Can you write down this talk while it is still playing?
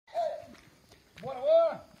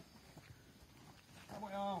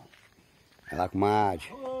Vai lá, comadre.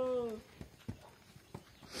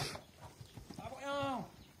 Tá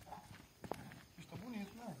bom. Tá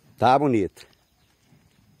bonito, né? Tá bonito.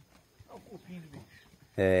 Olha o cupim do bicho.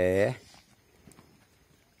 É.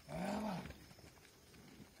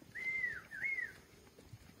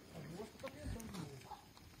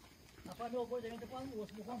 Rapaz, meu boi dentro tá quase no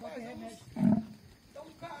osso, vou comprar aquele remédio. Então,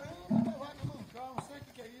 caramba, da vaca mancar, não sei o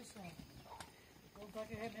que é isso, mano. Vou comprar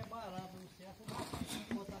aquele remédio barato, não sei,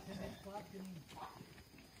 vou botar aquele remédio claro, porque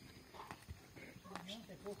não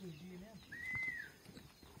tem poucos dias mesmo.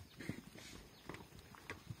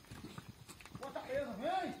 Fortaleza,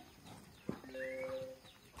 vem!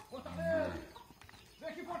 Fortaleza! Vem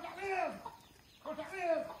aqui, Fortaleza!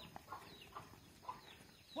 Fortaleza!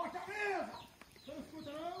 Fortaleza! Você não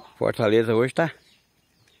escuta, não? Fortaleza hoje tá.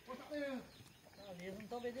 Fortaleza! Fortaleza não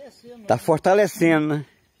tá obedecendo, não. Tá fortalecendo, né?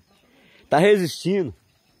 Tá resistindo.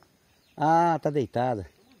 Ah, tá deitada.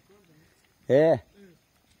 É.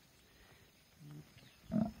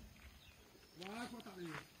 Vai,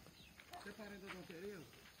 Fortaleza. Você é parente da Dona Tereza?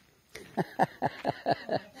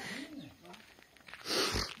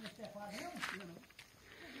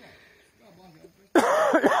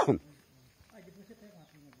 Aí depois você pega uma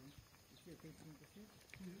prima dele. Você tem 30%?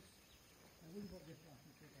 Isso. Eu vou deixar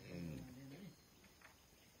aqui.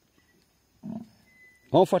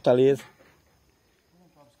 Vamos Fortaleza.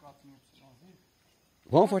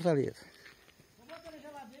 Vamos Fortaleza. Eu vou botar na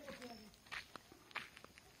geladeira, eu pego.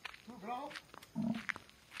 No grau.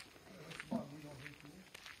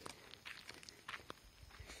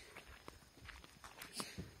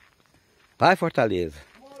 Vai Fortaleza.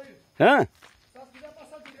 Hã? Se quiser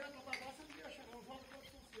passar direto lá pra baixo, você devia chegar. Eu volto para o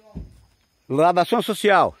social. Lá da ação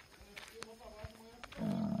social.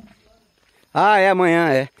 Ah, é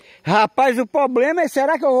amanhã, é. Rapaz, o problema é,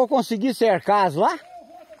 será que eu vou conseguir cercar as lá?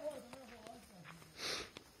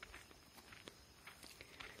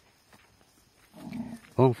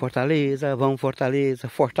 Vamos Fortaleza,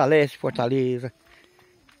 fortalece Fortaleza.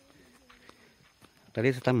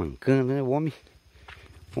 Fortaleza tá mancando, né? O homem,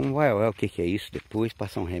 vamos vai olhar o que é isso depois,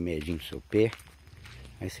 passar um remedinho no seu pé.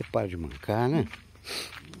 Aí você para de mancar, né?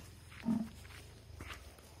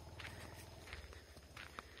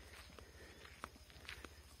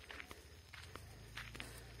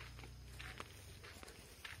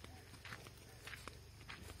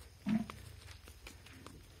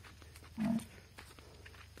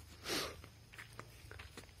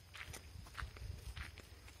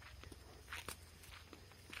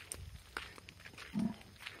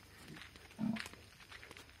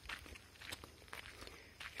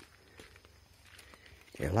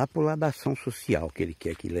 É lá pro lado da ação social que ele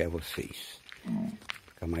quer que leve vocês.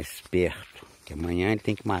 Ficar mais perto. Que amanhã ele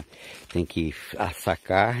tem que assar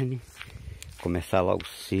carne. Começar logo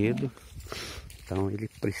cedo. Então ele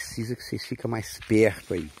precisa que vocês fiquem mais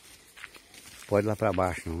perto aí. Pode ir lá para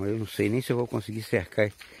baixo não. Eu não sei nem se eu vou conseguir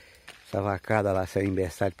cercar essa vacada lá, se é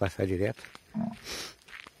embeçar de passar direto.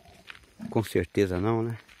 Com certeza não,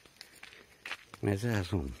 né? Mas elas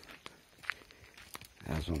vão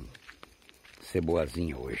ser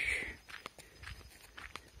boazinhas hoje.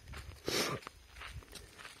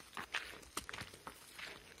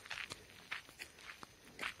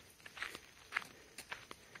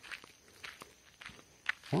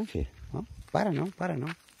 Vamos ver. Vamos. Para não.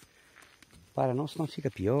 Para não, senão fica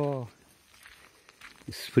pior.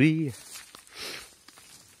 Esfria.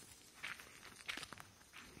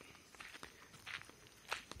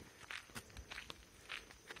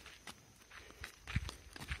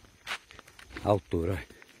 Olha o touro, olha.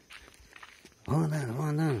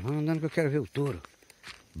 Vamos andando que eu quero ver o touro.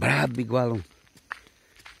 Brabo igual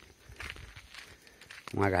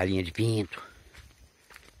uma galinha de pinto.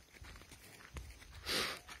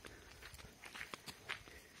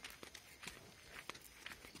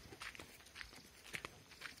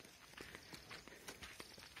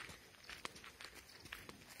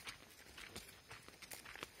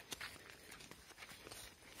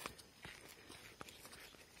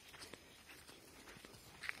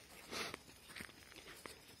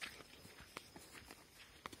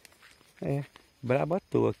 É, brabo à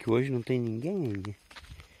toa, que hoje não tem ninguém ainda.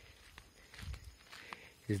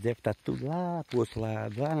 Eles devem estar tudo lá pro outro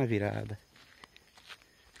lado, lá na virada.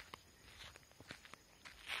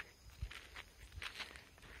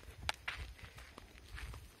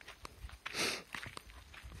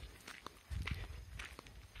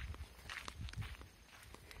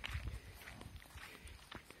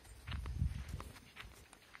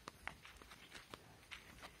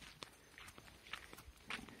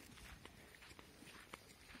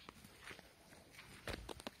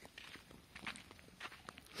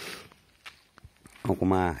 Vamos,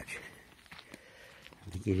 comadre.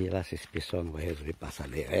 Tem que ver lá se esse pessoal não vai resolver passar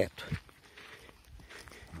direto.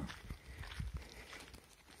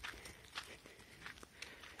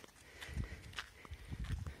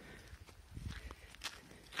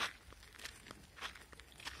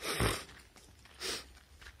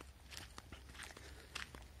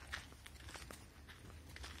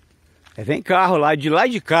 Vem carro lá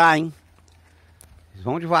de cá, hein? Eles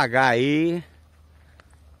vão devagar aí.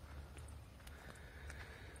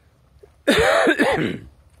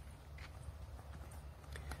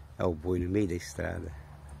 É o boi no meio da estrada.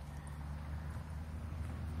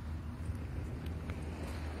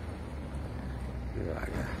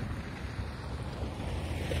 Devagar.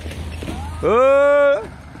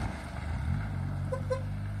 Oh!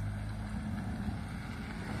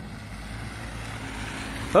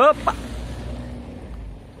 Opa!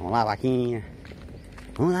 Vamos lá, vaquinha.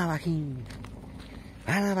 Vamos lá, vaquinha.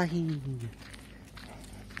 Vai lá, vaquinha.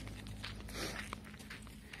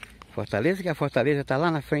 Fortaleza, que a fortaleza tá lá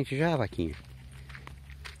na frente já, vaquinha.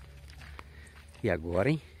 E agora,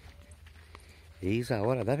 hein? Eis a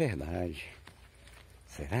hora da verdade.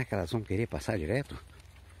 Será que elas vão querer passar direto?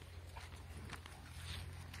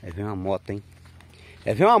 Vai vir uma moto, hein?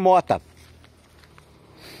 Vai vir uma moto.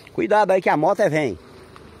 Cuidado aí que a moto vem.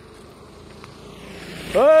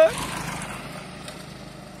 Oh!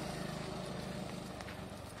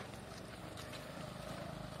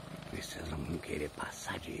 Vocês não vão querer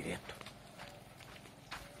passar direto.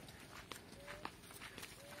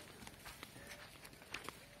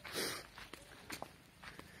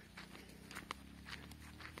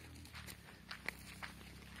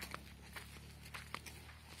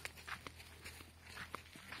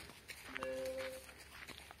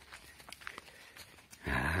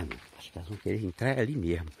 Ah, não. Acho que elas vão querer entrar ali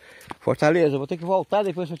mesmo. Fortaleza, eu vou ter que voltar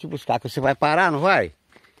depois pra te buscar. Que você vai parar, não vai?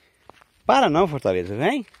 Para não, Fortaleza,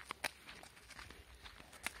 vem.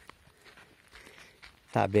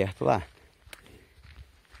 Tá aberto lá.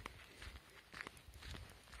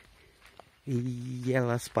 E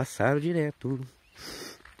elas passaram direto.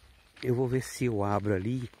 Eu vou ver se eu abro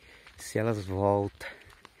ali, se elas voltam.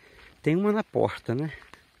 Tem uma na porta, né?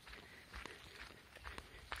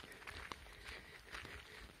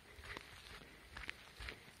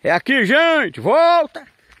 É aqui, gente! Volta!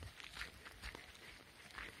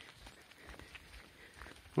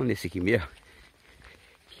 Vamos nesse aqui mesmo,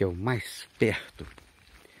 que é o mais perto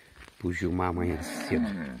pro Gilmar amanhã cedo.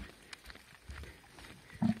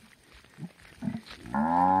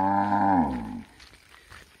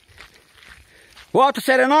 Volta,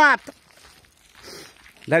 serenata!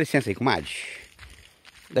 Dá licença aí, comadre.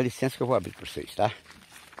 Dá licença que eu vou abrir para vocês, tá?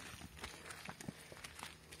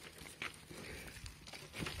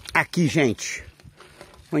 Aqui, gente.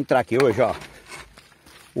 Vou entrar aqui hoje, ó.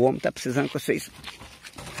 O homem tá precisando que vocês...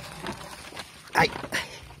 Ai!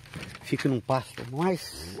 Fica num pasto o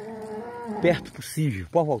mais perto possível.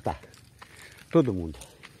 Pode voltar. Todo mundo.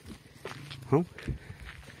 Vamos?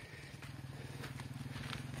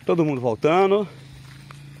 Todo mundo voltando.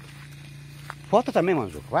 Volta também,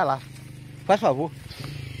 Manzuca. Vai lá. Faz favor.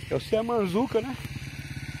 Eu sei a Manzuca, né?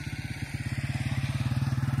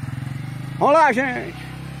 Vamos lá,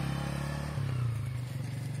 gente.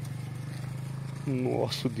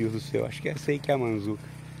 Nossa, Deus do céu. Acho que é essa aí que é a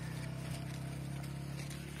Manzuca.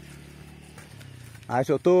 Ai,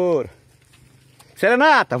 seu touro.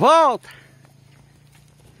 Serenata, volta.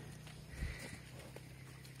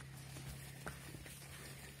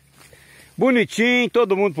 Bonitinho,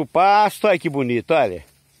 todo mundo pro pasto. Olha que bonito, olha.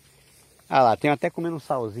 Olha lá, tem até comendo um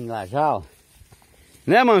salzinho lá já, ó.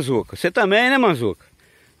 Né, Manzuca? Você também, né, Manzuca?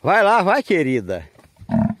 Vai lá, vai, querida.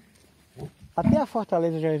 Até a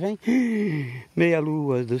fortaleza já vem. Meia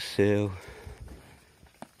lua do céu.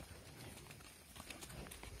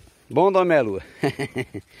 Bom, dona Meia Lua.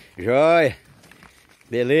 Joia.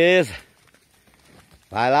 Beleza.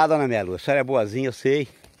 Vai lá, dona Meia Lua. A senhora é boazinha, eu sei.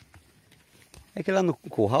 É que lá no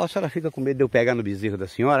curral a senhora fica com medo de eu pegar no bezerro da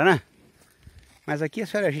senhora, né? Mas aqui a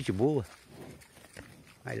senhora é gente boa.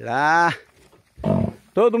 Vai lá.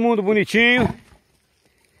 Todo mundo bonitinho.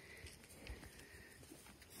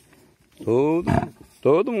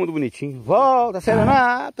 Todo mundo bonitinho. Volta,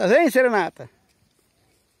 serenata. Vem, serenata.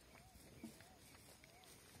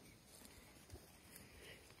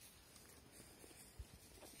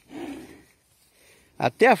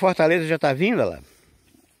 Até a fortaleza já tá vindo, lá.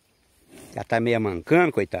 Já tá meio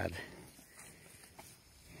mancando, coitada.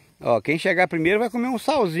 Ó, quem chegar primeiro vai comer um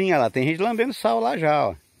salzinho lá. Tem gente lambendo sal lá já,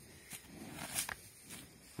 ó.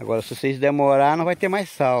 Agora, se vocês demorar, não vai ter mais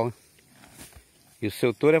sal. E o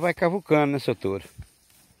seu touro vai cavucando, né, seu touro?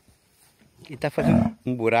 Ele tá fazendo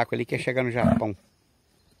um buraco ali que é chegar no Japão.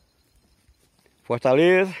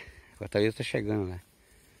 Fortaleza. Fortaleza tá chegando, né?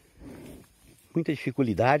 Muita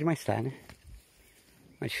dificuldade, mas tá, né?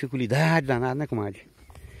 Uma dificuldade danada, né, comadre?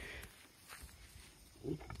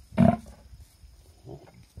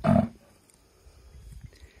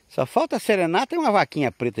 Só falta a serenata e uma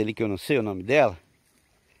vaquinha preta ali que eu não sei o nome dela.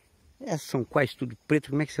 Essas são quase tudo preto,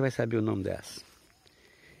 como é que você vai saber o nome dessas?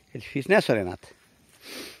 É difícil, né, serenata?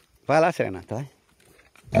 Vai lá, serenata, vai.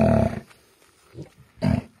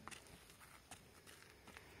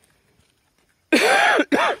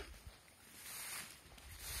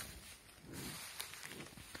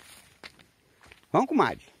 Vamos,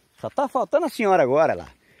 comadre. Só tá faltando a senhora agora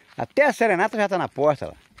lá. Até a serenata já tá na porta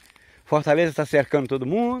lá. Fortaleza tá cercando todo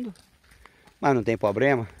mundo. Mas não tem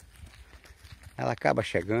problema. Ela acaba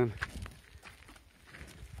chegando.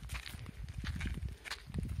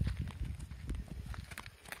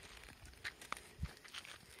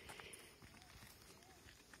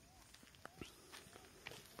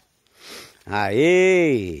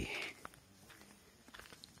 Aê!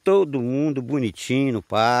 Todo mundo bonitinho no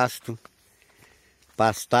pasto.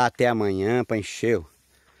 Pastar até amanhã para encher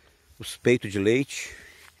os peitos de leite.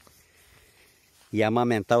 E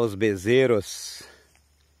amamentar os bezerros.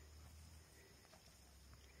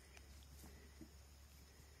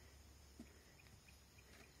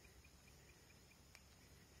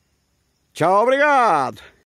 Tchau, obrigado!